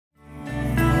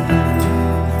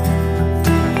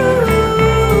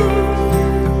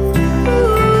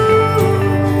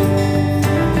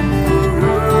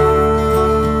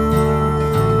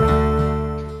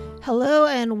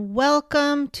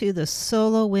to the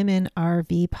Solo Women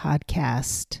RV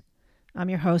podcast. I'm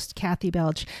your host, Kathy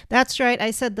Belch. That's right. I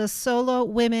said the Solo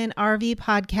Women RV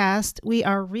podcast. We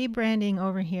are rebranding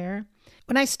over here.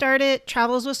 When I started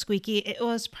Travels with Squeaky, it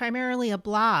was primarily a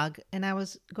blog, and I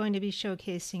was going to be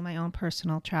showcasing my own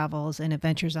personal travels and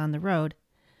adventures on the road.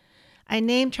 I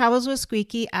named Travels with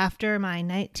Squeaky after my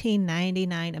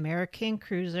 1999 American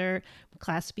Cruiser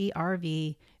Class B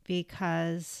RV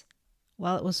because,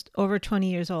 well, it was over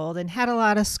 20 years old and had a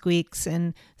lot of squeaks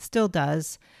and still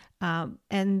does.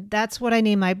 And that's what I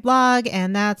named my blog,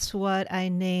 and that's what I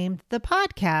named the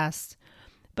podcast.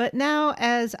 But now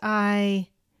as I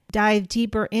dive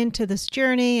deeper into this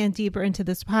journey and deeper into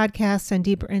this podcast and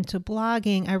deeper into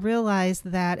blogging, I realized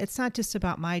that it's not just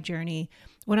about my journey.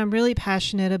 What I'm really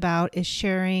passionate about is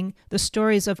sharing the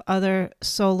stories of other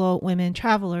solo women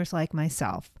travelers like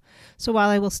myself. So while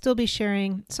I will still be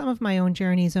sharing some of my own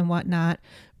journeys and whatnot,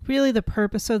 really the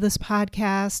purpose of this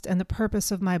podcast and the purpose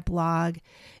of my blog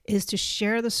is to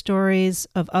share the stories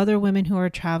of other women who are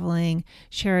traveling,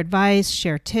 share advice,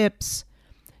 share tips,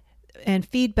 and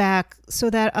feedback so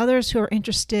that others who are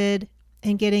interested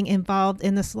in getting involved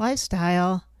in this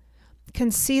lifestyle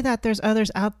can see that there's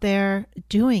others out there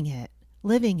doing it,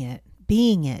 living it,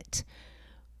 being it.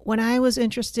 When I was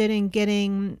interested in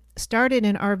getting started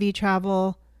in RV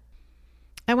travel,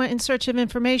 I went in search of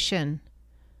information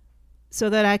so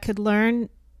that I could learn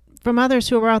from others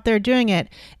who were out there doing it.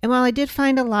 And while I did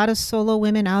find a lot of solo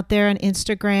women out there on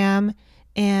Instagram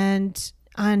and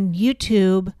on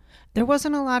YouTube, there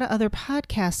wasn't a lot of other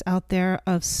podcasts out there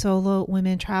of solo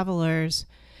women travelers.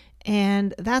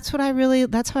 And that's how I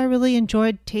really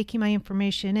enjoyed taking my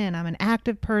information in. I'm an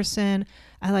active person.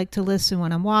 I like to listen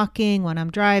when I'm walking, when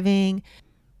I'm driving.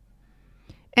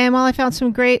 And while I found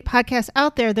some great podcasts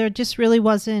out there, there just really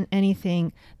wasn't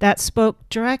anything that spoke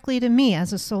directly to me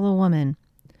as a solo woman.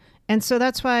 And so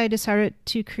that's why I decided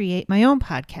to create my own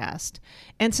podcast.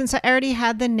 And since I already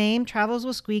had the name Travels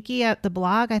with Squeaky at the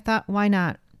blog, I thought, why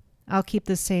not? I'll keep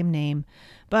the same name.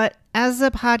 But as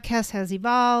the podcast has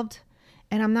evolved,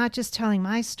 and I'm not just telling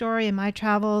my story and my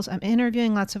travels, I'm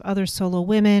interviewing lots of other solo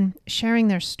women, sharing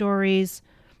their stories,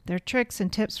 their tricks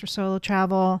and tips for solo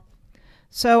travel.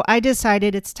 So I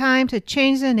decided it's time to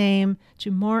change the name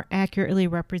to more accurately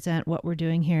represent what we're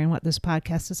doing here and what this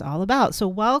podcast is all about. So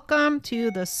welcome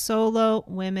to the Solo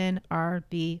Women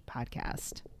RV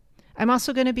podcast. I'm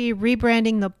also going to be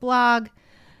rebranding the blog,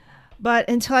 but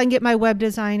until I can get my web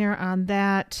designer on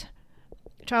that,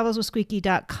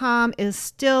 travelswithsqueaky.com is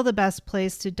still the best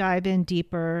place to dive in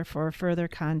deeper for further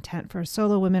content for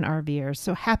solo women RVers.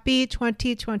 So happy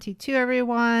 2022,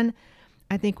 everyone.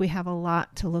 I think we have a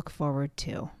lot to look forward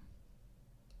to.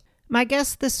 My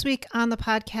guest this week on the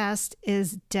podcast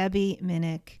is Debbie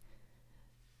Minnick.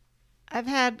 I've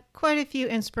had quite a few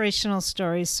inspirational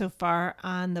stories so far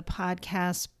on the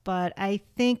podcast, but I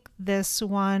think this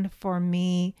one for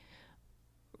me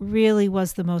really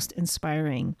was the most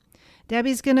inspiring.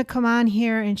 Debbie's going to come on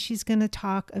here and she's going to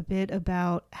talk a bit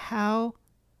about how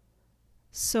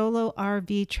solo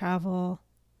RV travel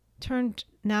turned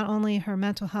not only her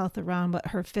mental health around, but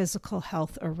her physical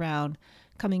health around,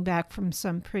 coming back from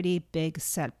some pretty big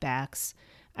setbacks.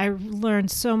 I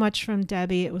learned so much from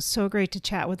Debbie. It was so great to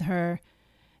chat with her,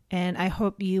 and I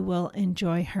hope you will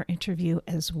enjoy her interview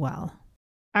as well.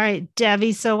 All right,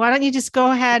 Debbie, so why don't you just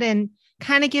go ahead and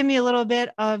kind of give me a little bit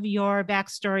of your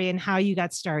backstory and how you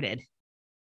got started.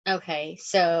 Okay,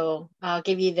 so I'll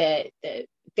give you the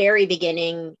very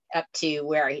beginning up to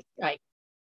where I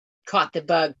caught the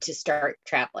bug to start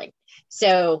traveling.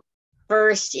 So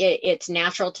first, it's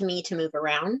natural to me to move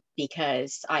around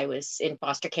because I was in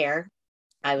foster care.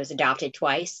 I was adopted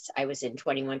twice. I was in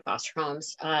 21 foster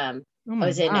homes. I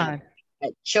was in a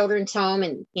children's home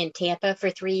in Tampa for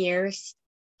 3 years.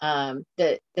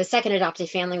 The second adopted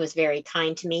family was very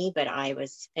kind to me, but I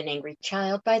was an angry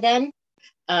child by then.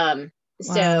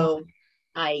 So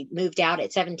I moved out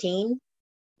at 17,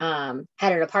 had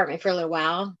an apartment for a little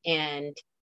while and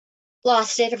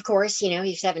lost it, of course,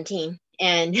 you're 17.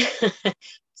 And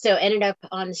so ended up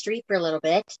on the street for a little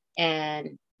bit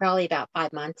and probably about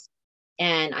 5 months.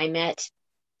 And I met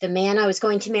the man I was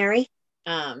going to marry.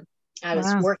 I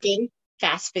was working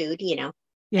fast food,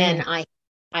 and I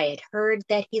had heard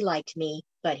that he liked me,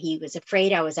 but he was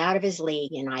afraid I was out of his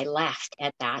league. And I laughed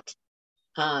at that.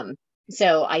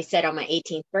 So I said on my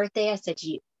 18th birthday, I said,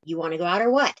 you want to go out or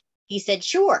what? He said,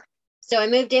 sure. So I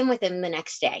moved in with him the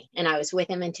next day and I was with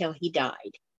him until he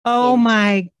died. Oh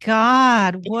my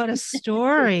God. What a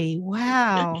story.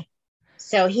 Wow.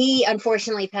 So he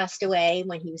unfortunately passed away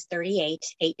when he was 38,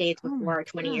 8 days before our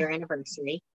 20-year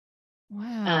anniversary.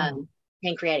 Wow.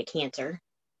 Pancreatic cancer.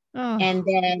 Oh, And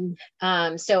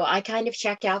then, so I kind of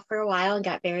checked out for a while and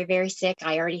got very, very sick.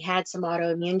 I already had some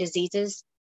autoimmune diseases,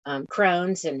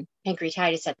 Crohn's and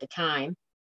pancreatitis at the time,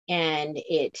 and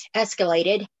it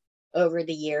escalated over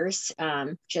the years,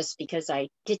 just because I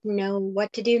didn't know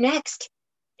what to do next.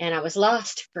 And I was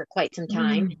lost for quite some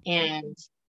time. mm, And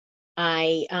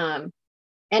I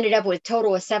ended up with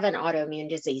total of 7 autoimmune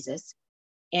diseases.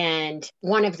 And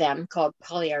one of them, called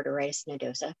polyarteritis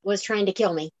nodosa, was trying to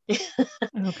kill me.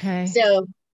 okay. So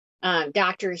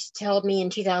doctors told me in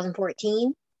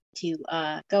 2014 to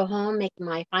go home, make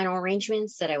my final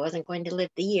arrangements, that I wasn't going to live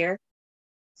the year.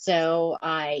 So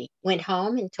I went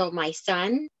home and told my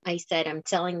son, I said, I'm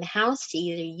selling the house to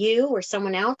either you or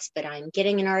someone else, but I'm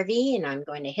getting an RV and I'm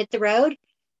going to hit the road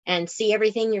and see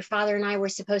everything your father and I were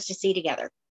supposed to see together.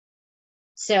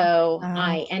 So Wow.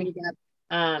 I ended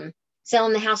up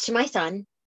selling the house to my son,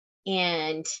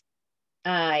 and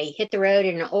I hit the road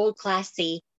in an old Class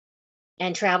C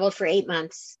and traveled for 8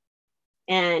 months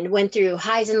and went through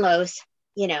highs and lows,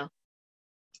 you know,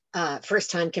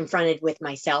 first time confronted with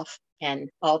myself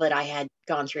and all that I had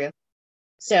gone through.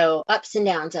 So ups and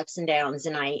downs, ups and downs.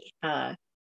 And I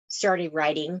started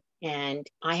writing, and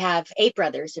I have 8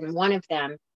 brothers, and one of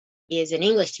them is an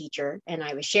English teacher. And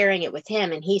I was sharing it with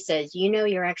him, and he says, you know,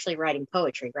 you're actually writing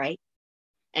poetry, right?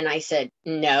 And I said,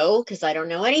 no, because I don't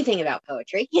know anything about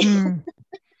poetry. Mm,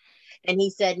 And he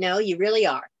said, no, you really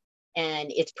are.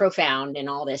 And it's profound and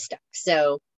all this stuff.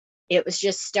 So it was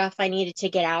just stuff I needed to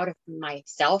get out of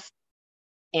myself.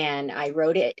 And I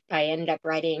wrote it. I ended up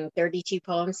writing 32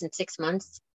 poems in 6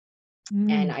 months.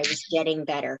 And mm. I was getting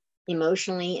better,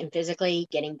 emotionally and physically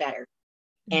getting better.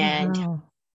 And Wow.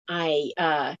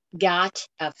 I got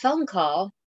a phone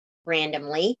call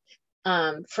randomly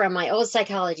from my old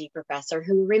psychology professor,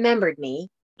 who remembered me.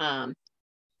 Um,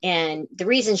 And the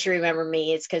reason she remembered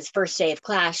me is because first day of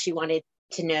class, she wanted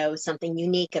to know something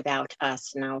unique about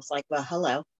us. And I was like, well,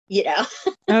 hello, you know.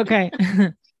 Okay.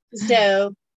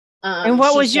 So And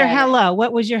what she was your said, hello?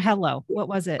 What was your hello? What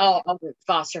was it? all the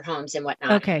foster homes and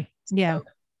whatnot. Okay. Yeah.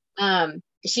 So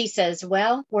she says,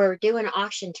 well, we're doing an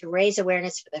auction to raise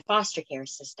awareness for the foster care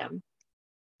system.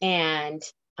 And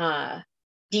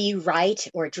do you write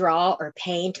or draw or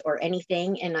paint or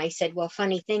anything? And I said, well,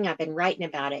 funny thing, I've been writing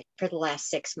about it for the last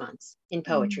 6 months in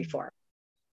poetry Mm. form.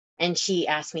 And she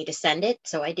asked me to send it,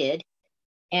 so I did.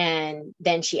 And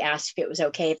then she asked if it was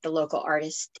okay if the local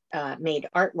artist made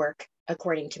artwork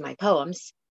according to my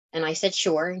poems. And I said,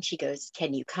 sure. And she goes,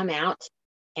 can you come out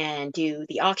and do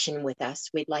the auction with us?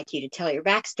 We'd like you to tell your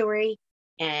backstory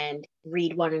and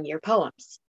read one of your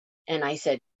poems. And I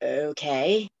said,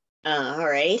 okay, all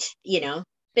right,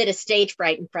 bit of stage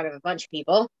fright in front of a bunch of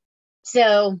people.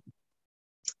 So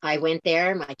I went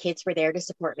there. My kids were there to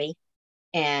support me.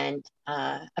 And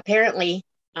apparently,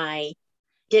 I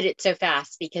did it so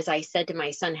fast because I said to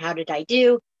my son, how did I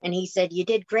do? And he said, you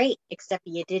did great, except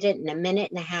you did it in a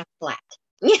minute and a half flat.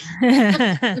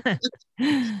 Because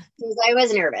I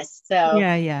was nervous. So,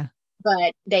 Yeah, yeah.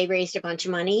 but they raised a bunch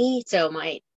of money. So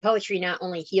my poetry not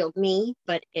only healed me,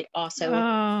 but it also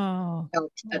Oh,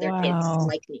 helped other kids wow.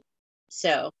 like me.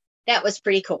 So that was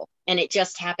pretty cool. And it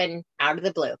just happened out of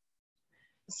the blue.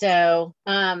 So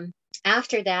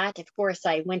after that, of course,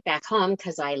 I went back home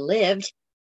because I lived,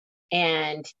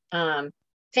 and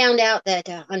found out that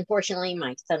unfortunately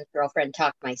my son's girlfriend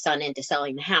talked my son into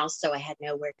selling the house, so I had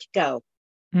nowhere to go.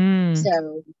 Mm.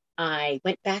 So I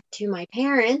went back to my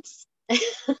parents,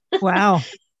 Wow.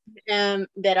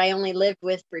 that I only lived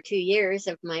with for 2 years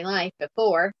of my life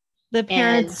before, The and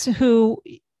parents who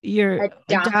you're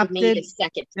adopted me the adopted.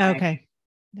 second time. Okay.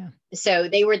 Yeah. So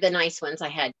they were the nice ones. I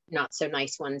had not so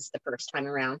nice ones the first time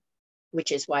around,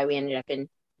 which is why me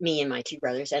and my 2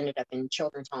 brothers ended up in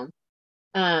children's home.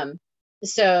 Um,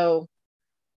 so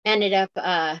ended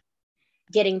up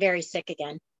getting very sick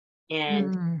again.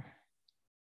 And Mm.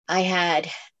 I had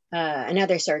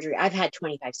another surgery. I've had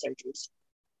 25 surgeries.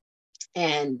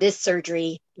 And this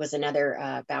surgery was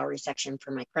another bowel resection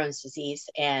for my Crohn's disease.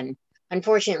 And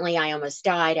unfortunately, I almost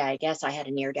died. I guess I had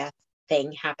a near death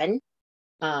thing happen.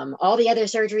 All the other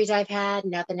surgeries I've had,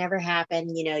 nothing ever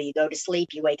happened. You go to sleep,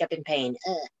 you wake up in pain.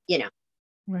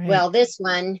 Right. Well, this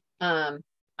one,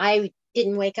 I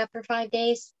didn't wake up for 5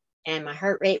 days, and my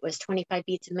heart rate was 25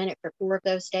 beats a minute for 4 of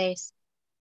those days.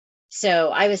 So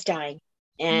I was dying,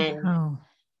 and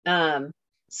Wow.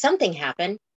 something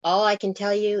happened. All I can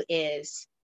tell you is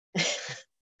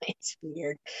it's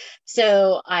weird.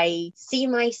 So I see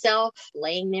myself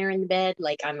laying there in the bed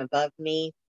like I'm above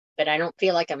me, but I don't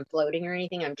feel like I'm floating or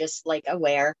anything. I'm just like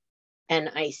aware.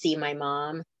 And I see my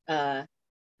mom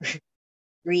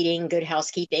reading Good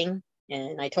Housekeeping,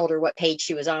 And I told her what page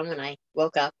she was on when I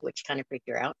woke up, which kind of freaked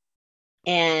her out.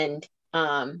 And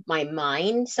my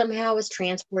mind somehow was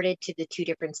transported to the two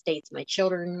different states my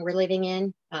children were living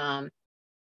in,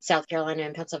 South Carolina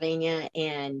and Pennsylvania.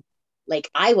 And like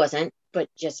I wasn't, but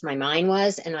just my mind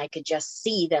was, and I could just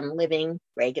see them living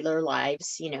regular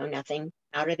lives, nothing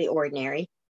out of the ordinary.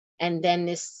 And then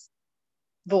this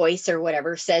voice or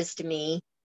whatever says to me,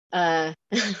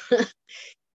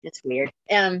 it's weird.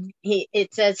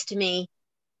 It says to me,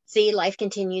 see, life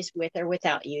continues with or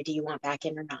without you. Do you want back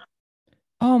in or not?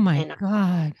 Oh my And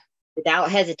God.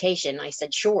 without hesitation, I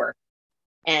said, sure.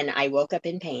 And I woke up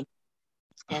in pain,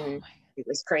 and it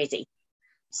was crazy.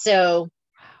 So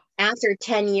after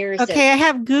 10 years okay, I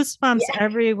have goosebumps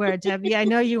everywhere, Debbie. I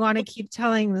know you want to keep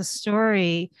telling the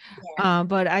story,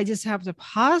 but I just have to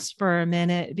pause for a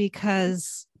minute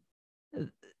because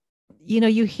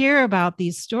you hear about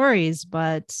these stories,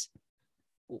 but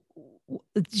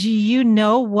do you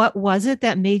know what was it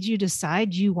that made you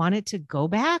decide you wanted to go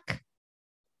back?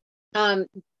 I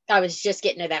was just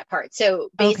getting to that part. So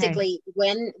basically,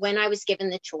 when I was given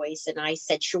the choice and I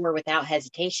said sure without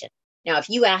hesitation. Now, if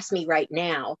you ask me right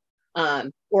now,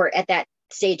 or at that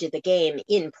stage of the game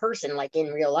in person, like in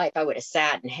real life, I would have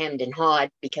sat and hemmed and hawed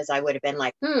because I would have been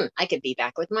like, I could be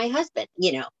back with my husband,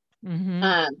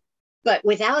 But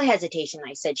without hesitation,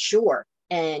 I said sure.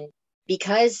 And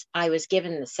because I was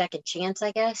given the second chance,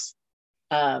 I guess,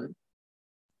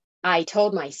 I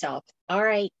told myself, all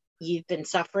right, you've been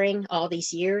suffering all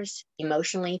these years,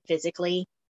 emotionally, physically,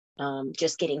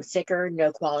 just getting sicker,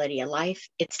 no quality of life.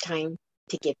 It's time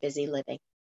to get busy living.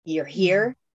 You're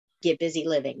here, get busy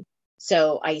living.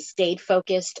 So I stayed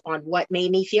focused on what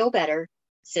made me feel better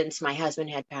since my husband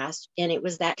had passed, and it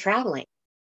was that traveling.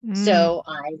 So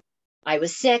I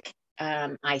was sick.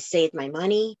 I saved my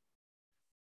money,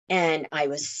 and I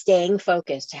was staying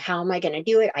focused. How am I going to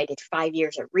do it? I did 5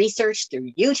 years of research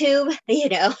through YouTube,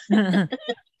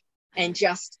 and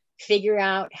just figure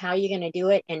out how you're going to do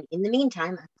it. And in the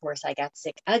meantime, of course, I got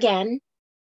sick again.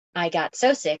 I got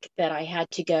so sick that I had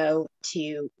to go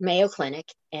to Mayo Clinic,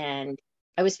 and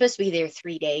I was supposed to be there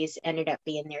 3 days, ended up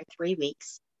being there 3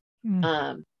 weeks.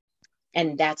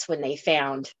 And that's when they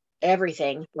found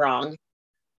everything wrong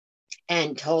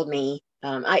and told me,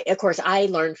 of course, I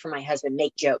learned from my husband,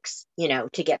 make jokes,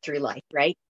 to get through life.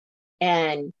 Right.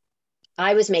 And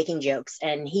I was making jokes,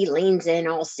 and he leans in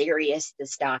all serious,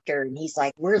 this doctor, and he's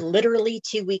like, we're literally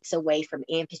 2 weeks away from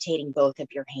amputating both of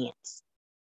your hands.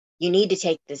 You need to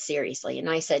take this seriously. And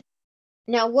I said,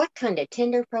 now what kind of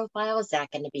Tinder profile is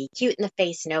that going to be? Cute in the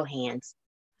face, no hands.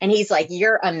 And he's like,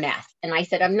 you're a mess. And I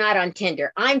said, I'm not on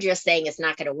Tinder. I'm just saying it's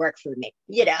not going to work for me,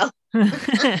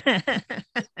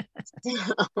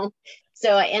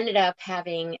 So I ended up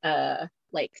having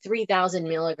like 3,000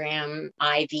 milligram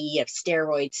IV of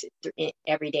steroids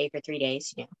every day for 3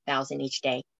 days, 1,000 each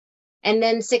day. And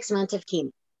then 6 months of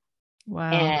chemo. Wow.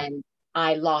 And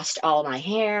I lost all my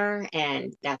hair,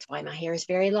 and that's why my hair is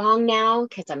very long now,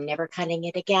 because I'm never cutting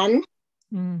it again.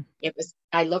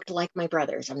 I looked like my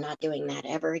brothers. I'm not doing that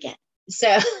ever again.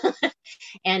 So,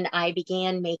 and I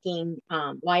began making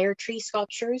wire tree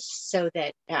sculptures so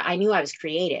that I knew I was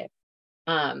creative,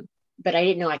 but I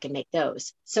didn't know I could make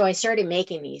those. So I started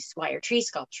making these wire tree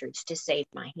sculptures to save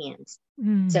my hands,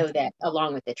 so that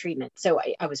along with the treatment. So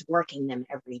I was working them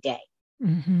every day,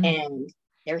 and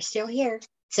they're still here.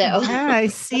 So yeah, I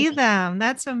see them.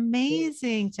 That's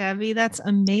amazing, Debbie. That's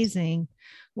amazing.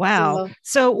 Wow.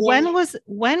 So when was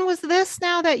this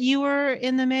now that you were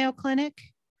in the Mayo Clinic?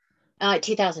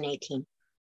 2018.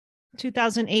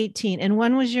 2018. And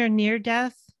when was your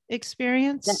near-death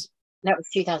experience? That was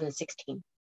 2016.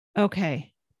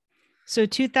 Okay. So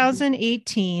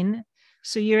 2018.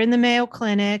 So you're in the Mayo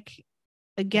Clinic.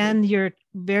 Again, you're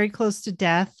very close to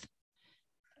death.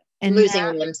 And losing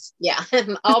limbs. Yeah.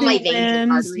 All my veins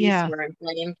and arteries were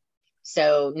inflamed.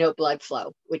 So no blood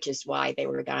flow, which is why they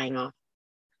were dying off.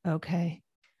 Okay.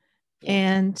 Yeah.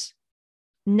 And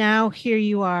now here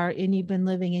you are, and you've been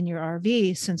living in your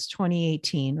RV since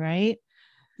 2018, right?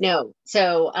 No.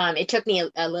 So it took me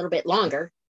a little bit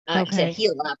longer to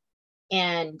heal up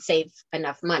and save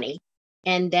enough money.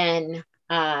 And then,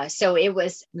 so it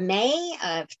was May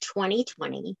of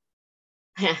 2020.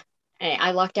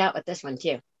 I lucked out with this one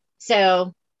too.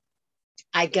 So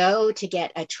I go to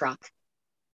get a truck,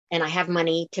 and I have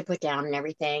money to put down and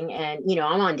everything. And,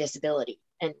 I'm on disability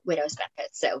and widow's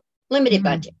benefits, so limited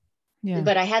budget. Yeah.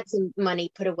 But I had some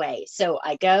money put away. So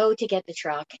I go to get the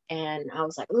truck, and I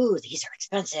was like, ooh, these are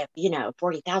expensive,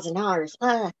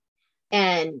 $40,000.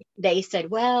 And they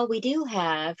said, well, we do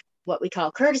have what we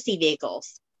call courtesy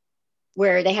vehicles,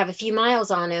 where they have a few miles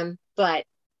on them, but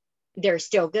they're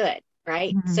still good.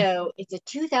 right? Mhm. So it's a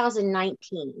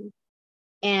 2019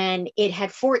 and it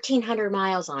had 1,400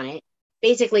 miles on it.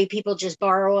 Basically, people just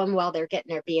borrow them while they're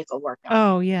getting their vehicle worked on.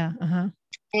 Oh, yeah. Uh-huh.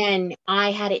 And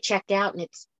I had it checked out, and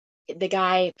it's the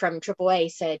guy from AAA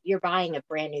said, "You're buying a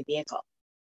brand new vehicle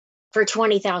for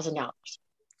 $20,000."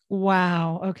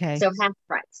 Wow. Okay. So half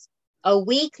price. A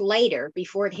week later,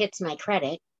 before it hits my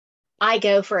credit, I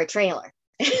go for a trailer.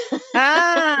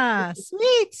 Ah,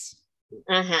 sweet.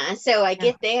 So I Yeah.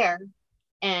 get there,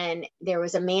 and there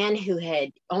was a man who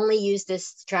had only used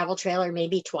this travel trailer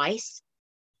maybe twice,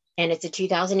 and it's a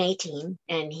 2018,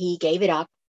 and he gave it up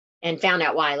and found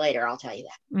out why later. I'll tell you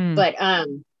that. Mm. But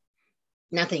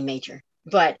nothing major.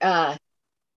 But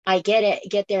I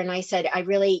get there, and I said, I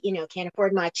really, can't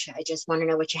afford much. I just want to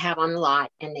know what you have on the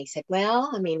lot. And they said,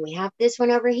 well, I mean, we have this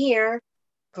one over here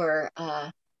for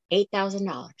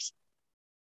 $8,000.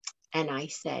 And I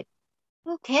said,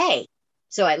 okay.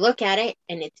 So I look at it,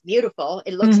 and it's beautiful.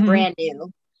 It looks Hmm. brand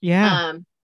new. Yeah. Um,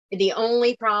 the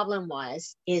only problem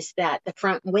is that the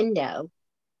front window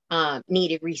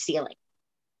needed resealing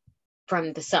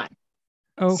from the sun.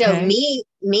 So Okay.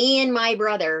 me and my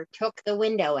brother took the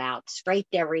window out,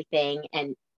 scraped everything,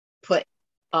 and put,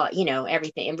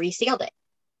 everything and resealed it.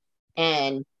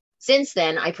 And since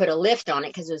then, I put a lift on it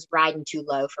because it was riding too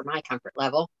low for my comfort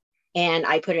level, and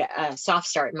I put a soft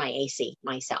start in my AC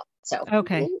myself. So,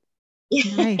 Okay.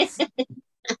 Nice.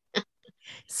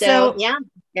 so So, yeah,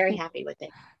 very happy with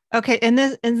it. okay, and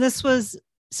this was,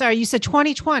 sorry, you said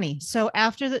 2020. So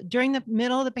after during the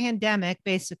middle of the pandemic,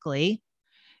 basically,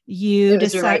 you It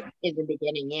was right decide, in the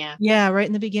beginning. Yeah, yeah, right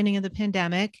in the beginning of the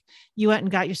pandemic, you went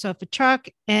and got yourself a truck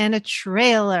and a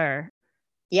trailer.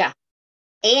 yeah,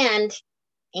 and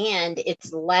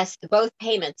it's less. Both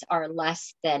payments are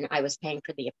less than I was paying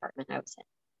for the apartment I was in.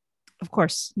 Of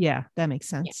course. Yeah, that makes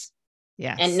Yeah. sense.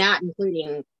 And Yes. not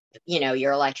including,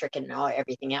 your electric and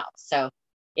everything else. So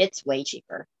it's way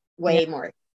cheaper, Yeah. way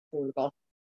more affordable.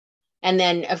 And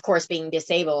then, of course, being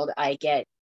disabled, I get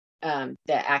the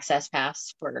access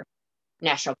pass for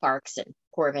national parks and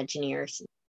Corps of Engineers and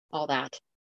all that.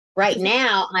 Right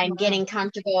now, I'm Wow. getting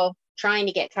comfortable, trying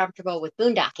to get comfortable with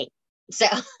boondocking. So,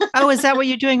 Oh, is that what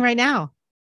you're doing right now?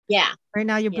 yeah, Right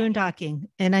now you're yeah, boondocking.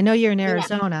 And I know you're in yeah.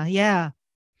 Arizona. Yeah.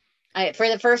 For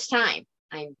the first time,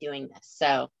 I'm doing this.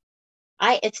 So,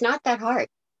 it's not that hard.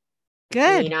 I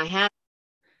Good. mean, I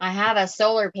have a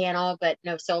solar panel, but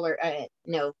no solar,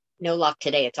 no luck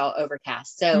today. It's all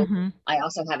overcast. So Hmm. I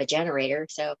also have a generator,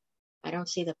 so I don't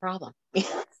see the problem.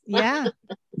 Yeah.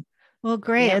 Well,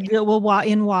 great. Yep. Well,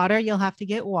 in water, you'll have to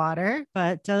get water,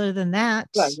 but other than that,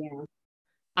 Well, yeah.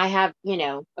 I have,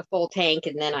 a full tank,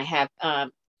 and then I have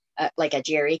like a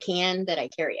jerry can that I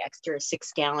carry extra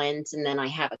 6 gallons, and then I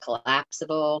have a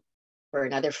collapsible for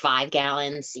another 5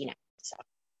 gallons. So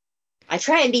I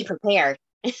try and be prepared.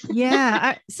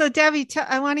 yeah. So Debbie,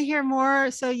 I want to hear more.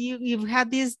 So you've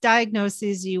had these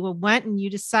diagnoses. You went and you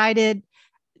decided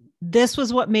this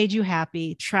was what made you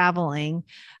happy, traveling,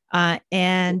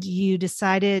 and you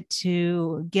decided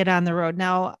to get on the road.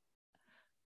 Now,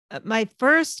 my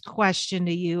first question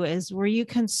to you is: were you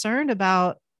concerned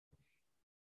about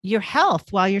your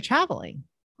health while you're traveling?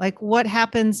 Like, what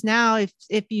happens now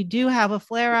if you do have a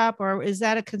flare up, or is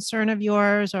that a concern of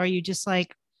yours, or are you just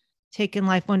like taking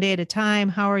life one day at a time?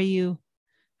 How are you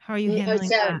No, handling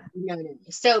so that? no, no.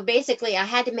 So basically, I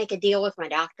had to make a deal with my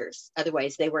doctors.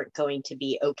 Otherwise, they weren't going to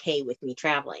be okay with me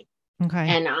traveling. Okay.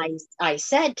 And I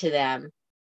said to them,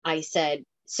 I said,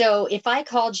 so if I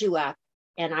called you up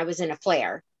and I was in a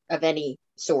flare of any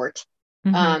sort,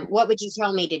 Mm-hmm. what would you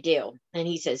tell me to do? And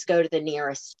he says, go to the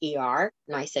nearest ER.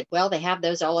 And I said, well, they have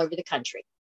those all over the country.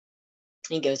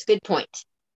 And he goes, good point.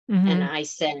 And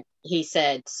Mm-hmm. he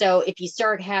said, so if you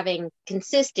start having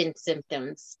consistent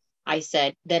symptoms, I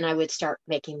said, then I would start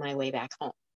making my way back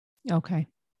home. Okay.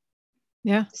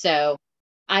 Yeah. So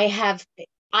I have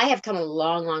I have come a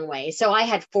long, long way. So I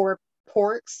had 4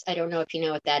 ports. I don't know if you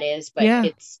know what that is, but Yeah.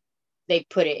 they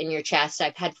put it in your chest.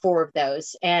 I've had 4 of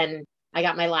those, and I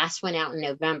got my last one out in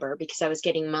November because I was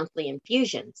getting monthly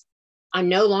infusions. I'm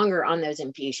no longer on those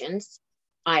infusions.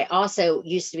 I also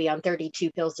used to be on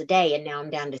 32 pills a day, and now I'm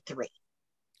down to 3. And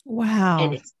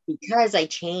Wow. it's because I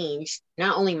changed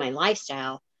not only my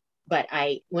lifestyle, but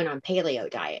I went on paleo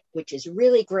diet, which is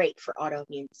really great for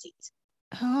autoimmune disease,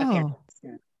 apparently. Oh.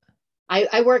 So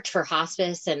I worked for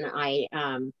hospice, and I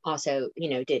also,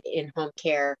 did in-home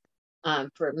care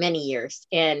for many years.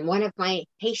 And one of my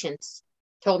patients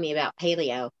told me about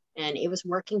paleo, and it was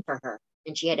working for her,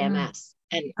 and she had Mm. MS.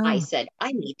 And I Oh, said,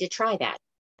 I need to try that.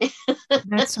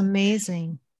 that's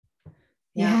amazing.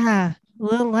 Yeah.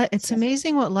 Yeah. It's So,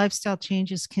 amazing what lifestyle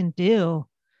changes can do.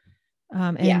 Yeah.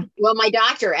 And Well, my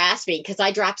doctor asked me because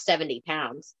I dropped 70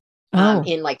 pounds oh,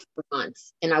 in like 4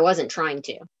 months, and I wasn't trying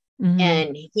to. hmm,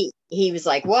 And he was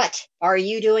like, "What are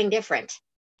you doing different?"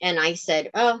 And I said,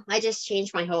 "Oh, I just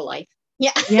changed my whole life."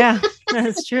 Yeah. yeah,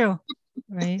 that's true.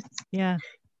 Right. Yeah.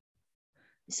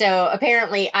 So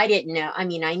apparently I didn't know. I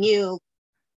mean, I knew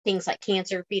things like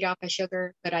cancer feed off of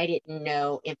sugar, but I didn't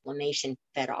know inflammation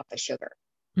fed off of sugar.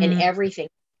 And Mm, everything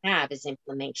we have is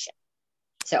inflammation.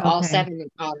 So all okay. 7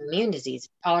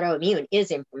 autoimmune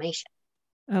is inflammation.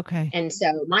 Okay. And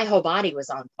so my whole body was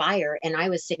on fire, and I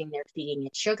was sitting there feeding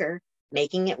it sugar,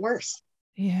 making it worse.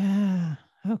 Yeah.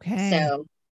 Okay. So,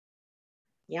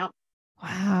 yeah.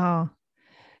 Wow.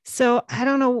 So I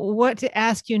don't know what to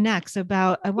ask you next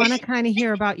about. I want to kind of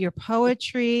hear about your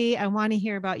poetry. I want to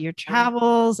hear about your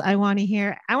travels. I want to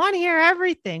hear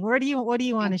everything. What do you want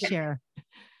to Okay. share?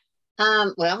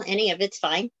 Well, any of it's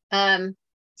fine.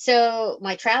 So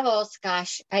my travels,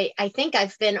 gosh, I think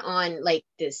I've been on like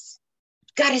this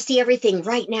got to see everything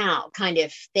right now kind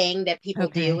of thing that people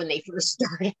do Okay. when they first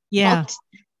start Yeah. out.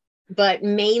 But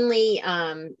mainly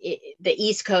the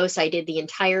East Coast, I did the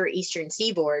entire Eastern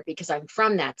Seaboard because I'm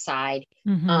from that side.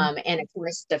 Mm-hmm. And of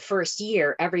course, the first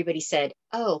year, everybody said,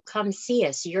 "Oh, come see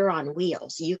us. You're on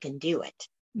wheels. You can do it."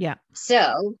 Yeah.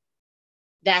 So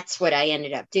that's what I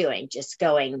ended up doing, just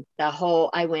going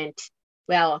I went,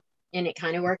 well, and it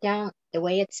kind of worked out the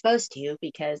way it's supposed to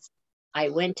because I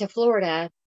went to Florida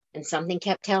and something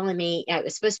kept telling me it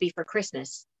was supposed to be for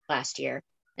Christmas last year.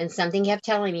 And something kept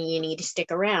telling me you need to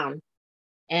stick around.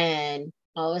 And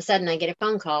all of a sudden I get a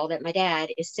phone call that my dad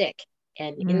is sick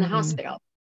and in the Mm. hospital.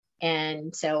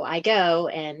 And so I go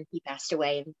and he passed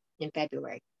away in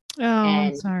February. Oh, I'm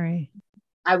And sorry.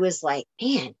 I was like,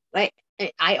 man,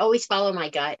 I always follow my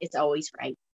gut. It's always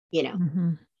right, you know.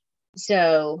 Mm-hmm.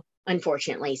 So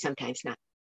unfortunately, sometimes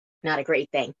not a great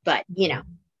thing, but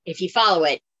if you follow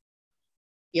it,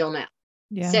 you'll know.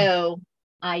 Yeah. So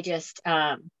I just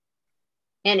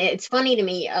and it's funny to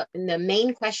me. The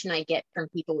main question I get from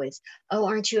people is, "Oh,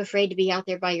 aren't you afraid to be out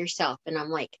there by yourself?" And I'm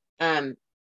like,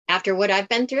 after what I've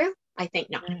been through, I think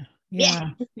not. Yeah. Yeah.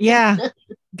 Yeah. Yeah.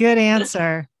 Good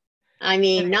answer. I Good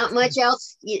mean, not answer. much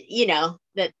else,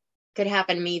 that could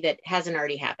happen to me that hasn't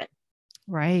already happened.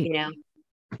 Right. You know.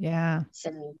 Yeah.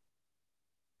 So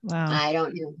Wow. I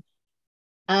don't know.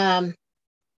 Um,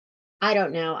 I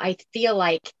don't know. I feel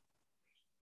like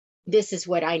this is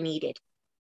what I needed.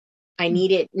 I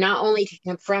needed not only to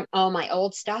confront all my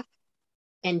old stuff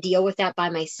and deal with that by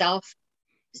myself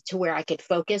to where I could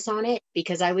focus on it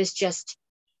because I was just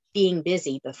being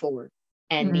busy before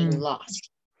and being Mm. lost,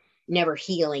 never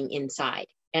healing inside.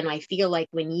 And I feel like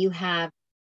when you have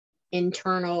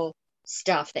internal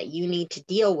stuff that you need to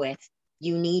deal with,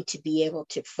 you need to be able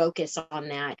to focus on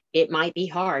that. It might be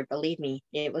hard, believe me,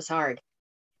 it was hard,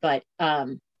 but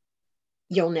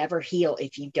you'll never heal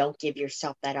if you don't give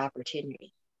yourself that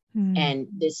opportunity. Mm. And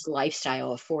this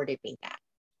lifestyle afforded me that,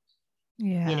 you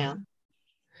Yeah. know,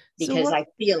 So because what? I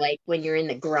feel like when you're in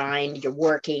the grind, you're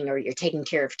working or you're taking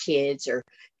care of kids or,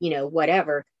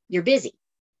 whatever, you're busy,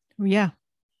 Yeah.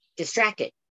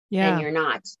 distracted, and Yeah. you're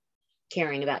not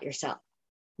caring about yourself,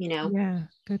 you know? Yeah,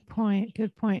 good point.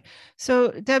 Good point. So,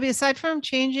 Debbie, aside from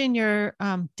changing your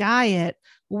diet,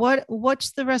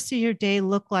 what's the rest of your day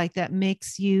look like that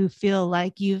makes you feel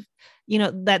like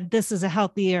that this is a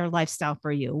healthier lifestyle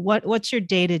for you? What's your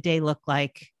day to day look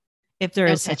like, if there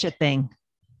is Okay. such a thing?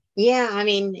 Yeah, I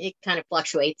mean, it kind of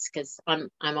fluctuates because I'm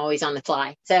always on the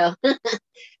fly. So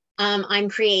I'm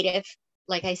creative.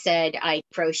 Like I said, I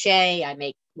crochet, I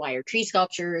make wire tree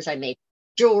sculptures, I make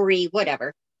jewelry,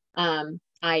 whatever.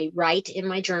 I write in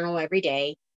my journal every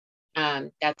day.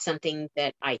 That's something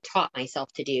that I taught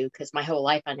myself to do because my whole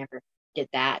life I never did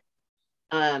that.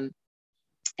 Um,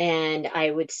 and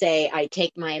I would say I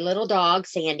take my little dog,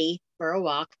 Sandy, for a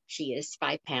walk. She is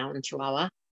 5 pound Chihuahua.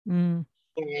 Mm,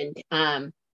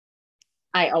 And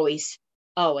I always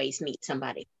meet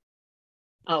somebody,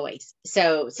 always.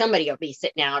 So somebody will be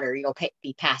sitting out or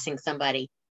be passing somebody.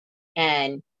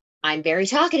 And I'm very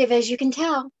talkative, as you can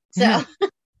tell. So,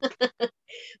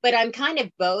 but I'm kind of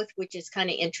both, which is kind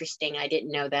of interesting. I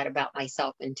didn't know that about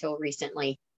myself until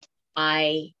recently.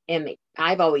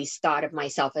 I've always thought of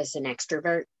myself as an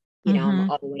extrovert. I'm hmm.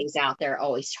 always out there,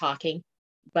 always talking,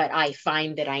 but I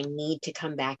find that I need to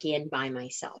come back in by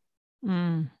myself.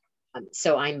 Mm,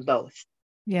 So I'm both,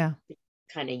 yeah.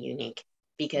 kind of unique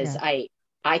because Yeah.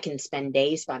 I can spend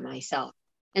days by myself.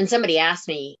 And somebody asked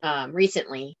me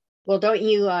recently, well, don't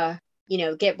you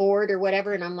get bored or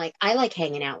whatever? And I'm like, I like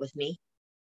hanging out with me.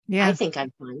 I Yeah. think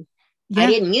I'm fun. I Yeah.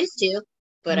 didn't used to,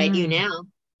 but I do Mm, now.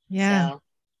 yeah. So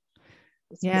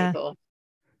it's pretty Yeah. cool.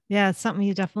 Yeah. It's something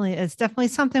it's definitely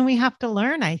something we have to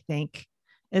learn, I think,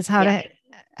 is how Yeah. to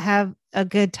have a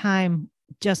good time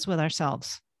just with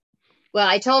ourselves. Well,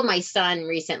 I told my son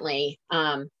recently,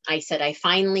 I said, I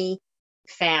finally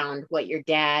found what your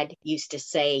dad used to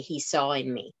say he saw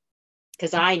in me,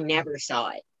 because I never saw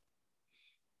it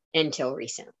until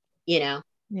recently, you know?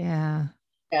 Yeah.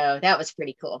 So that was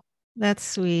pretty cool. That's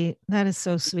sweet. That is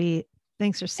so sweet.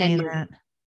 Thanks for And saying that.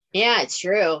 yeah, it's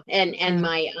true. And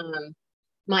Yeah.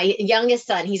 my youngest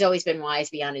son, he's always been wise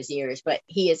beyond his years, but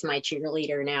he is my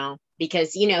cheerleader now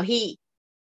because,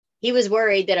 he was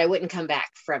worried that I wouldn't come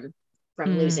back from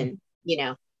Mm, losing,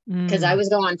 because I mm, was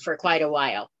gone for quite a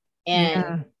while. And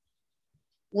yeah.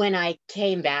 when I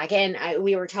came back and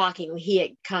we were talking, he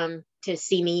had come to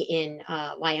see me in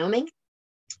Wyoming,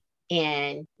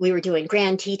 and we were doing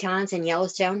Grand Tetons in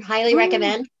Yellowstone. Highly Ooh,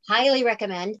 recommend. Highly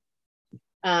recommend.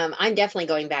 I'm definitely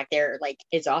going back there like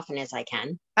as often as I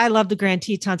can. I love the Grand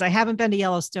Tetons. I haven't been to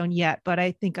Yellowstone yet, but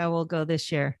I think I will go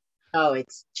this year. Oh,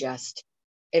 it's just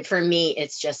for me,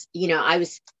 it's just,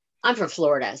 I'm from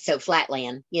Florida, so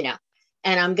flatland,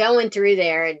 and I'm going through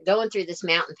there and going through this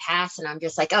mountain pass, and I'm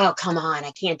just like, oh, come on,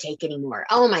 I can't take anymore.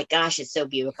 Oh my gosh, it's so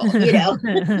beautiful.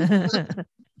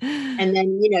 And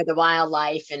then, the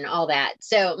wildlife and all that.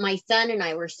 So my son and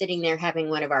I were sitting there having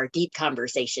one of our deep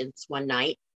conversations one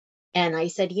night. And I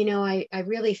said, I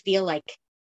really feel like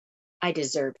I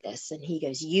deserve this. And he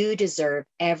goes, you deserve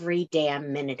every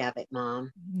damn minute of it,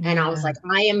 Mom. And I was Yeah. like,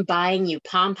 I am buying you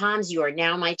pom poms. You are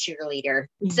now my cheerleader.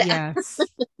 So, Yes.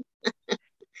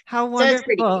 How so it's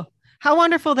pretty cool. wonderful. How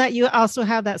wonderful that you also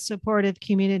have that supportive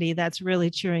community that's really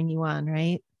cheering you on,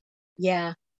 right?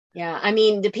 Yeah. Yeah. I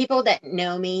mean, the people that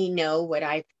know me know what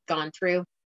I've gone through.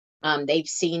 They've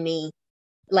seen me,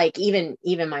 like even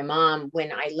my mom,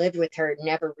 when I lived with her,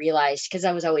 never realized, because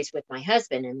I was always with my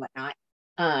husband and whatnot,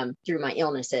 through my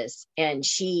illnesses. And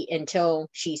until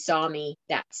she saw me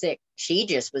that sick, she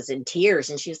just was in tears,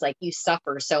 and she was like, you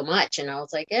suffer so much. And I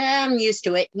was like, I'm used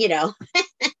to it.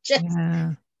 Just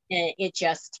Yeah. it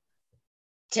just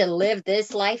to live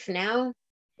this life now,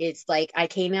 it's like I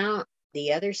came out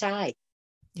the other side.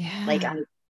 Like Yeah.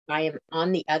 I am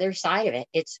on the other side of it.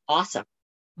 It's awesome.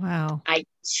 Wow.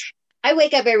 I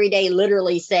wake up every day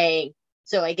literally saying,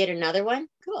 so I get another one?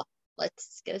 Cool.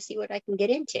 Let's go see what I can get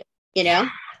into, Yeah.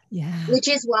 Yeah. which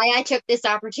is why I took this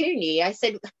opportunity. I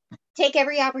said, take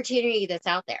every opportunity that's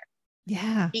out there,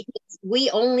 Yeah. because we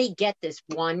only get this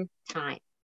one time.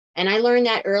 And I learned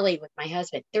that early with my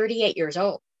husband, 38 years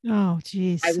old. Oh,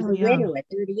 geez. I was So a young. widow at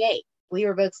 38. We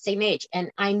were both the same age. And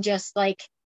I'm just like,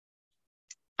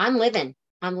 I'm living.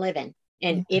 I'm living.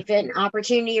 And Yeah. if an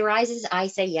opportunity arises, I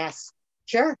say yes.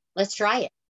 Sure, let's try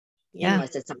it. Yeah.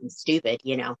 Unless it's something stupid.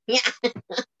 Yeah.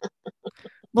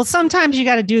 Well, sometimes you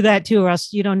got to do that too, or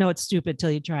else you don't know it's stupid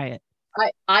till you try it.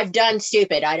 I've done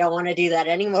stupid. I don't want to do that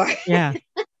anymore. Yeah.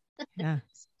 Yeah.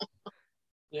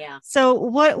 Yeah. So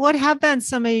what have been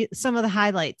some of the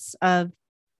highlights of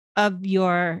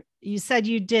your you said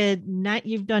you've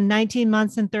done 19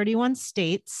 months in 31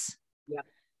 states. Yep.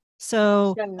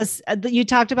 So So, you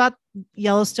talked about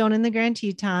Yellowstone and the Grand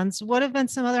Tetons. What have been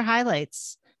some other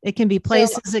highlights? It can be so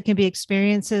places, it can be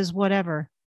experiences, whatever.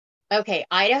 okay,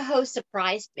 Idaho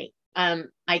surprised me.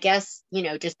 I guess,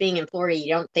 just being in Florida,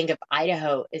 you don't think of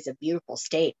Idaho as a beautiful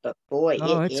state, but boy,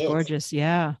 Oh, it it's is. gorgeous.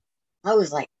 Yeah. I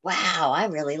was like, wow, I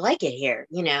really like it here.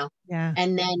 Yeah.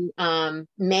 And then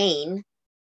Maine,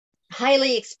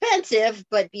 highly expensive,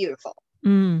 but beautiful,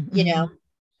 you know.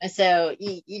 Mm-hmm. So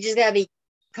you just gotta be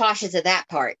cautious of that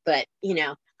part. But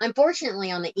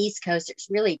unfortunately on the East Coast, it's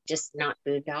really just not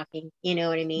boondocking. You know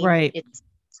what I mean? Right. It's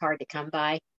hard to come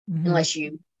by Mm-hmm. unless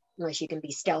you can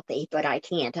be stealthy, but I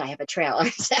can't. I have a trailer.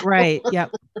 So. Right.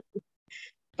 Yep.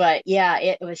 But yeah,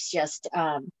 it was just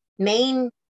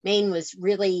Maine. Maine was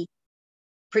really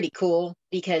pretty cool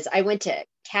because I went to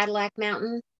Cadillac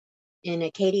Mountain in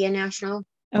Acadia National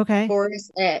Okay.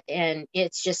 Forest, and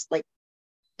it's just like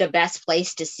the best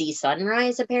place to see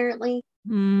sunrise apparently,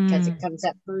 because it Mm. comes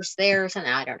up first there or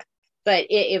something. I don't know, but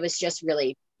it was just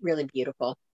really really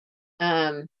beautiful.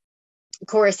 Of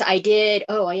course, I did.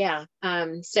 Oh yeah.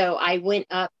 So I went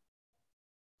up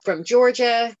from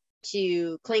Georgia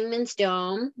to Clingman's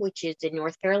Dome, which is in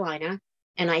North Carolina,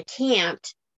 and I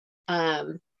camped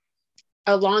um,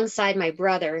 alongside my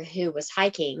brother who was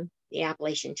hiking the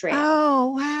Appalachian Trail.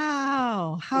 Oh,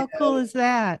 wow. How cool So, is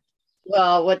that?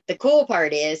 well, what the cool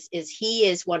part is he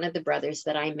is one of the brothers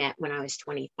that I met when I was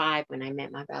 25 when I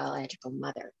met my biological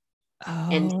mother.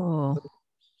 And Oh.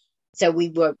 so we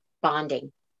were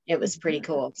bonding. It was pretty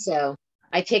cool. So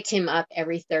I picked him up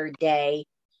every third day,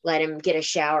 let him get a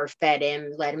shower, fed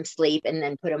him, let him sleep, and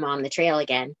then put him on the trail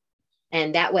again.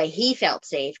 And that way he felt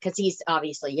safe because he's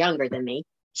obviously younger than me.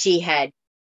 She had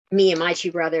me and my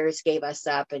two brothers gave us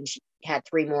up, and she had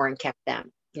three more and kept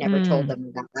them. Never told them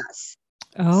about us.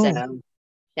 Oh, So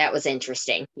that was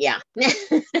interesting. Yeah.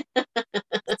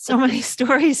 so many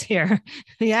stories here.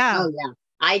 Yeah. Oh yeah.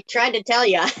 I tried to tell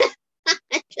you.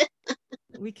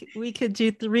 We could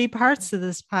do 3 parts of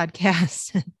this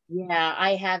podcast. Yeah,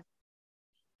 I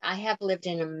have lived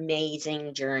an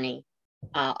amazing journey.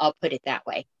 I'll put it that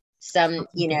way. Some,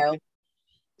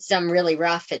 some really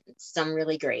rough and some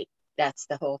really great. That's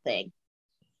the whole thing.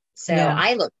 So Yeah.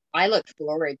 I look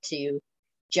forward to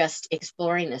just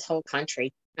exploring this whole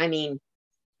country. I mean,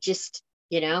 just,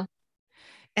 And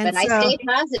but I so, stay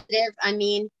positive. I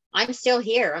mean, I'm still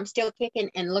here. I'm still kicking,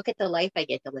 and look at the life I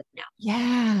get to live now.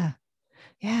 yeah.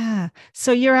 Yeah.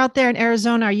 So you're out there in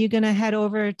Arizona. Are you going to head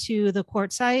over to the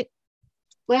court site?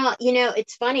 Well,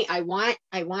 it's funny. I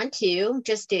want to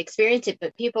just to experience it,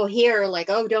 but people here are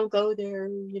like, "Oh, don't go there.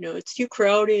 It's too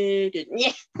crowded, and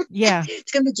yeah, Yeah.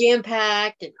 it's gonna be jam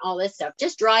packed and all this stuff.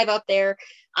 Just drive up there."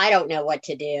 I don't know what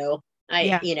to do.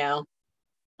 Yeah.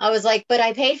 I was like, but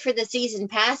I paid for the season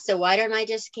pass, so why don't I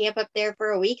just camp up there for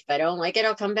a week? If I don't like it,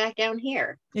 I'll come back down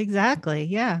here. Exactly.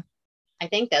 Yeah. I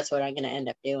think that's what I'm going to end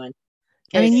up doing.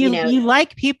 I mean, Because, you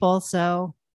like people,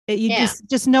 so you yeah,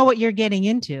 just know what you're getting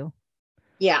into.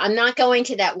 yeah, I'm not going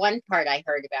to that one part I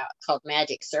heard about called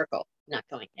Magic Circle. I'm not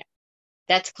going there.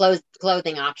 That's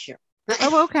clothing optional.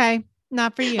 Oh, okay.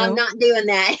 Not for I'm you. not doing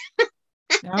that.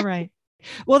 All right.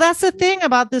 Well, that's the thing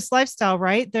about this lifestyle,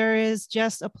 right? There is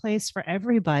just a place for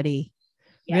everybody,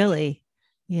 Yeah, really.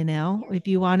 If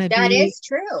you want to that be, is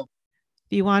true.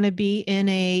 if you want to be in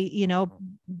a,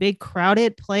 big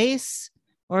crowded place,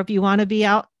 or if you want to be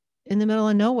out in the middle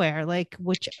of nowhere, like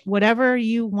whatever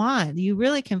you want, you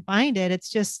really can find it. It's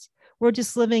just, we're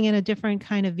just living in a different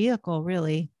kind of vehicle,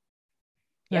 really.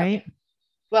 Yep. Right.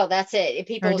 Well, that's it. If Or a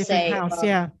people different say, house.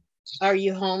 Yeah. are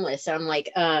you homeless? I'm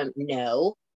like,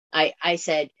 no. I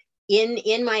said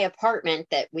in my apartment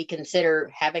that we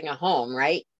consider having a home,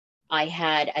 right? I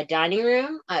had a dining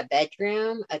room, a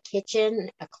bedroom, a kitchen,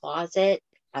 a closet,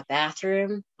 a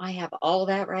bathroom. I have all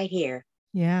that right here.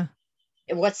 Yeah.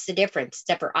 And what's the difference?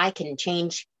 Except for I can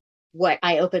change what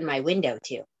I open my window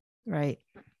to, Right.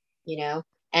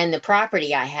 And the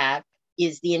property I have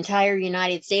is the entire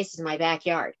United States is my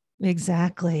backyard.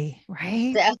 Exactly.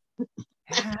 Right. So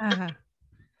Yeah.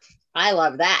 I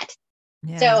love that.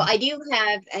 So Yeah. I do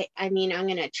have, I mean, I'm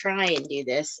going to try and do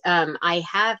this. I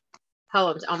have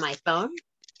poems on my phone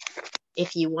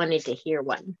if you wanted to hear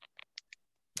one.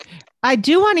 I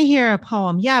do want to hear a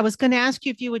poem. Yeah. I was going to ask you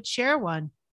if you would share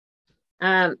one.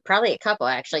 Probably a couple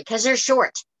actually, because they're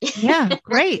short. Yeah.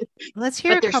 Great. Let's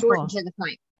hear But a they're short couple. and to the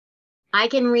point. I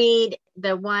can read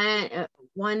the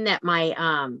one that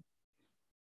my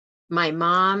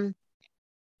mom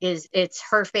it's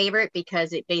her favorite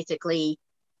because it basically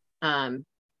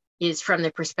is from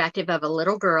the perspective of a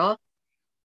little girl,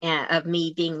 of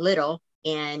me being little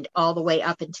and all the way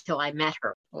up until I met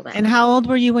her. And how old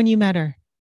were you when you met her?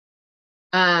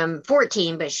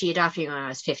 14, but she adopted me when I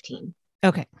was 15.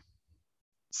 Okay.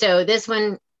 So this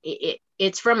one,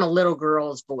 it's from a little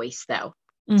girl's voice though.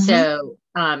 Mm-hmm. So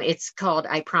it's called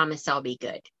I Promise I'll Be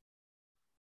Good.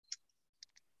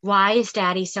 Why is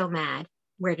Daddy so mad?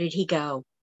 Where did he go?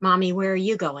 Mommy, where are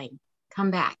you going?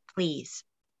 Come back, please.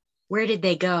 Where did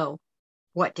they go?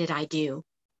 What did I do?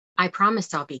 I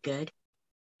promise I'll be good.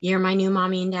 You're my new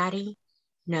mommy and daddy?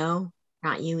 No,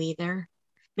 not you either.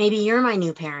 Maybe you're my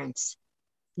new parents.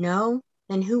 No,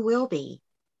 then who will be?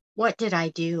 What did I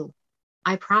do?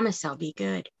 I promise I'll be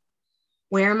good.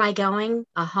 Where am I going?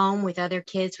 A home with other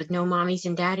kids with no mommies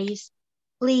and daddies?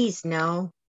 Please,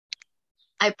 no.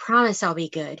 I promise I'll be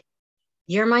good.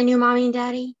 You're my new mommy and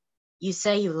daddy? You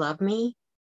say you love me?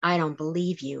 I don't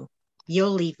believe you.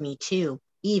 You'll leave me too,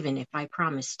 even if I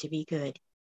promise to be good.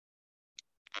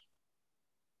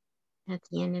 That's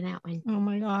the end of that one. Oh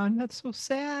my God, that's so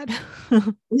sad.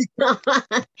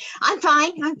 I'm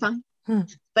fine.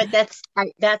 But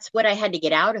that's what I had to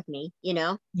get out of me,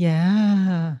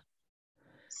 Yeah.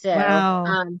 So,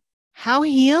 wow. How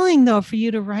healing though for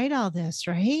you to write all this,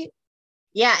 right?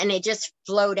 Yeah, and it just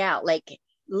flowed out, like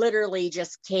literally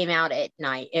just came out at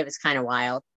night. It was kind of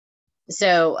wild.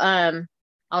 So,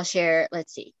 I'll share.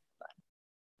 Let's see.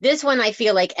 This one, I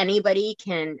feel like anybody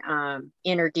can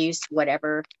introduce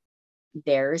whatever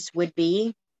theirs would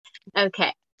be.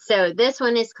 Okay, so this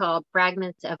one is called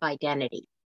Fragments of Identity.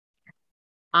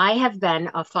 I have been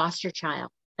a foster child,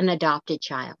 an adopted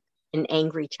child, an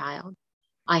angry child.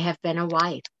 I have been a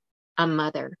wife, a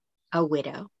mother, a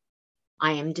widow.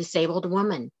 I am a disabled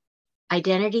woman.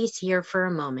 Identity's here for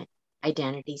a moment.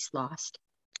 Identity's lost.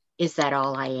 Is that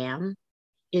all I am?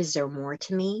 Is there more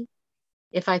to me?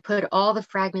 If I put all the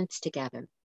fragments together,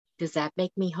 does that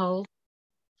make me whole?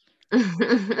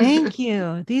 Thank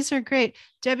you. These are great.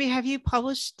 Debbie, have you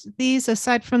published these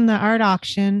aside from the art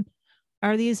auction?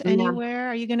 Are these No. anywhere?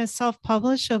 Are you going to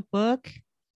self-publish a book?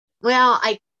 Well,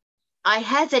 I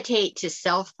hesitate to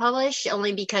self-publish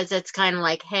only because it's kind of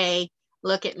like, hey,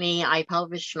 look at me, I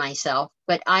published myself.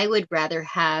 But I would rather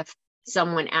have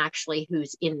someone actually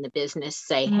who's in the business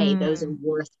say, hey, those are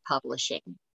worth publishing.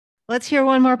 Let's hear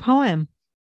one more poem.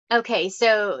 Okay,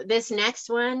 so this next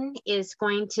one is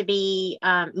going to be,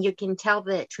 you can tell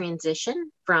the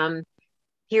transition from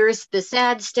here's the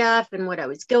sad stuff and what I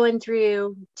was going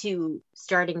through to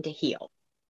starting to heal.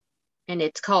 And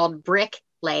it's called Brick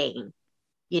Laying,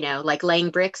 like laying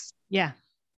bricks. Yeah.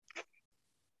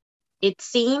 It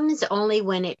seems only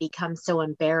when it becomes so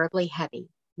unbearably heavy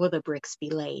will the bricks be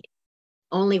laid.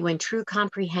 Only when true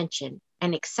comprehension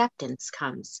and acceptance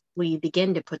comes will you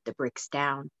begin to put the bricks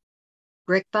down.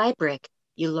 Brick by brick,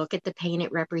 you look at the pain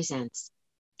it represents.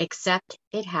 Accept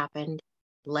it happened,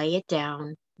 lay it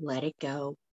down, let it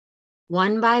go.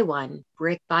 One by one,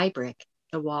 brick by brick,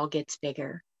 the wall gets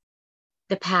bigger.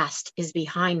 The past is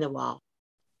behind the wall.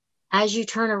 As you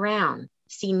turn around,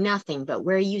 see nothing but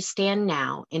where you stand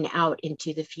now and out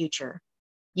into the future.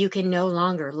 You can no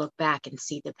longer look back and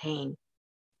see the pain.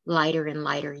 Lighter and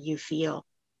lighter you feel.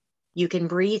 You can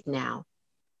breathe now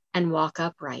and walk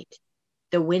upright.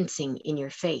 The wincing in your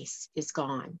face is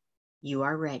gone. You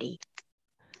are ready.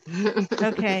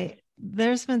 Okay.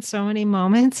 There's been so many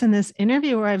moments in this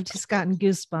interview where I've just gotten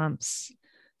goosebumps.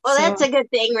 Well, so, that's a good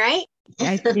thing, right?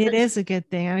 It is a good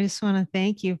thing. I just want to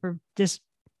thank you for just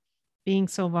being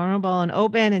so vulnerable and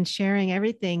open and sharing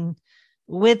everything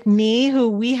with me, who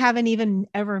we haven't even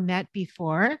ever met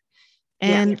before.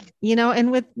 And,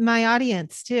 and with my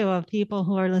audience too, of people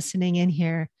who are listening in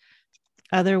here,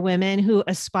 other women who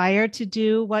aspire to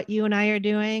do what you and I are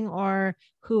doing, or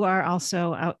who are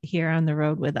also out here on the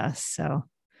road with us. So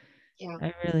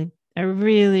I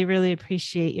really, really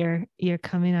appreciate your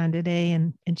coming on today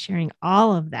and sharing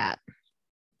all of that.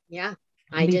 Yeah.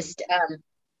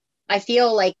 I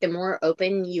feel like the more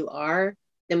open you are,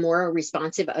 the more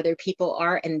responsive other people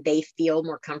are, and they feel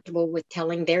more comfortable with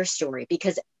telling their story,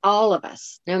 because all of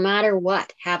us, no matter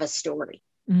what, have a story.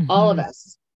 Mm-hmm. All of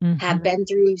us have been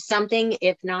through something,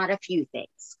 if not a few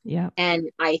things. Yeah. And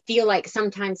I feel like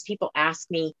sometimes people ask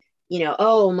me,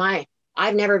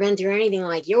 I've never been through anything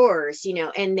like yours,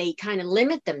 and they kind of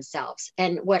limit themselves.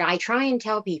 And what I try and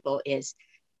tell people is,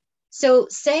 so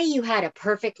say you had a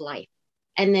perfect life,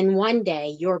 and then one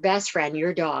day your best friend,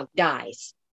 your dog,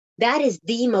 dies. That is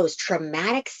the most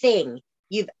traumatic thing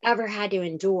you've ever had to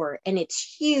endure. And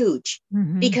it's huge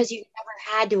because you've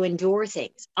never had to endure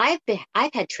things. I've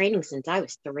had training since I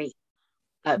was 3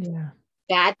 of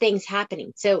bad things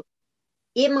happening. So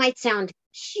it might sound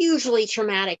hugely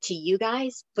traumatic to you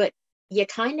guys, but you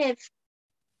kind of,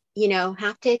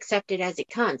 have to accept it as it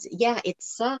comes. Yeah, it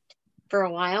sucked for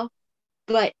a while,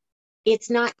 but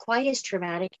it's not quite as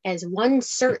traumatic as one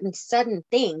certain sudden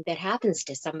thing that happens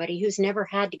to somebody who's never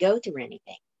had to go through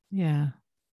anything. Yeah.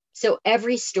 So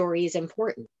every story is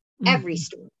important. Every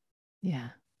story. Yeah.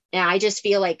 And I just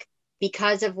feel like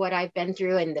because of what I've been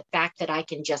through and the fact that I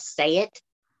can just say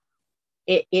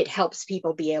it helps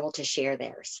people be able to share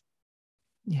theirs.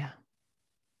 Yeah.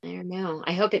 I don't know.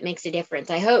 I hope it makes a difference.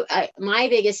 My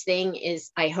biggest thing is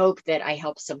I hope that I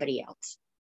help somebody else.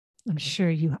 I'm sure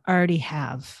you already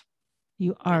have.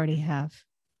 You already have.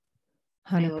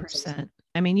 100%.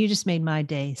 I mean, you just made my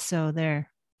day. So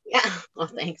there. Yeah. Well,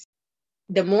 thanks.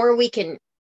 The more we can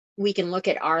look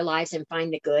at our lives and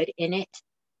find the good in it,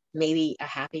 maybe a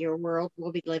happier world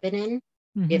we'll be living in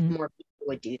if more people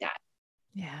would do that.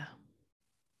 Yeah.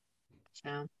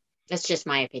 So that's just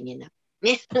my opinion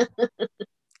though.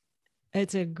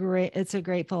 It's a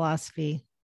great philosophy.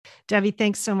 Debbie,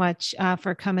 thanks so much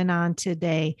for coming on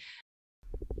today.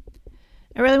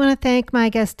 I really want to thank my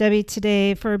guest, Debbie,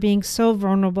 today for being so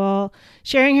vulnerable,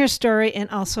 sharing her story, and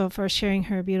also for sharing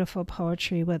her beautiful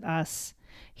poetry with us.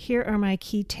 Here are my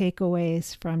key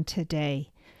takeaways from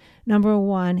today. Number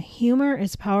 1, humor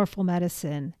is powerful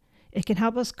medicine. It can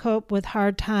help us cope with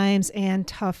hard times and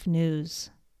tough news.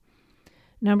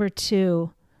 Number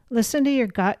 2, listen to your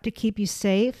gut to keep you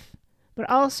safe, but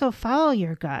also follow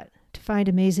your gut to find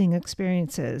amazing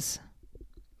experiences.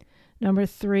 Number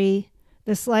 3,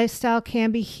 this lifestyle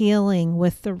can be healing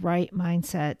with the right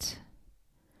mindset.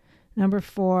 Number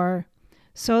 4,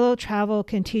 solo travel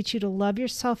can teach you to love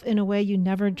yourself in a way you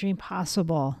never dreamed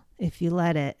possible if you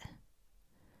let it.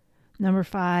 Number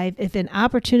 5, if an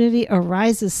opportunity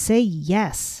arises, say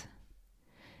yes.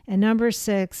 And number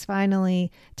 6,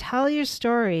 finally, tell your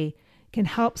story can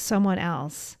help someone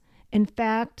else. In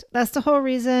fact, that's the whole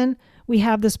reason we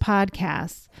have this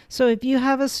podcast. So if you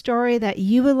have a story that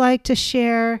you would like to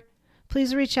share,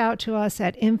 please reach out to us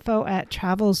at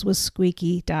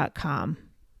info@travelswithsqueaky.com.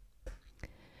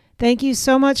 Thank you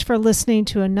so much for listening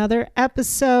to another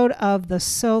episode of the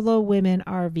Solo Women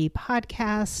RV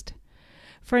podcast.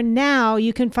 For now,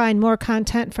 you can find more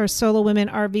content for solo women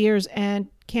RVers and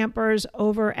campers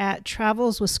over at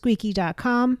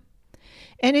travelswithsqueaky.com.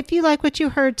 And if you like what you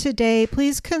heard today,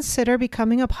 please consider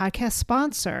becoming a podcast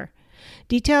sponsor.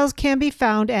 Details can be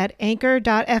found at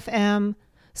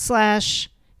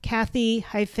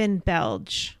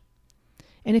anchor.fm/Kathy-Belge.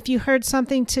 And if you heard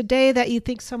something today that you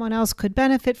think someone else could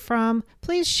benefit from,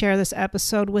 please share this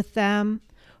episode with them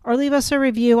or leave us a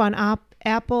review on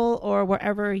Apple or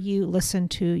wherever you listen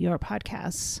to your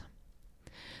podcasts.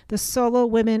 The Solo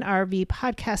Women RV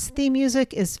podcast theme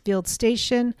music is Field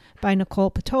Station by Nicole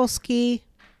Potolsky.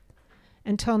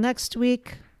 Until next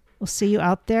week, we'll see you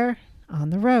out there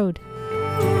on the road.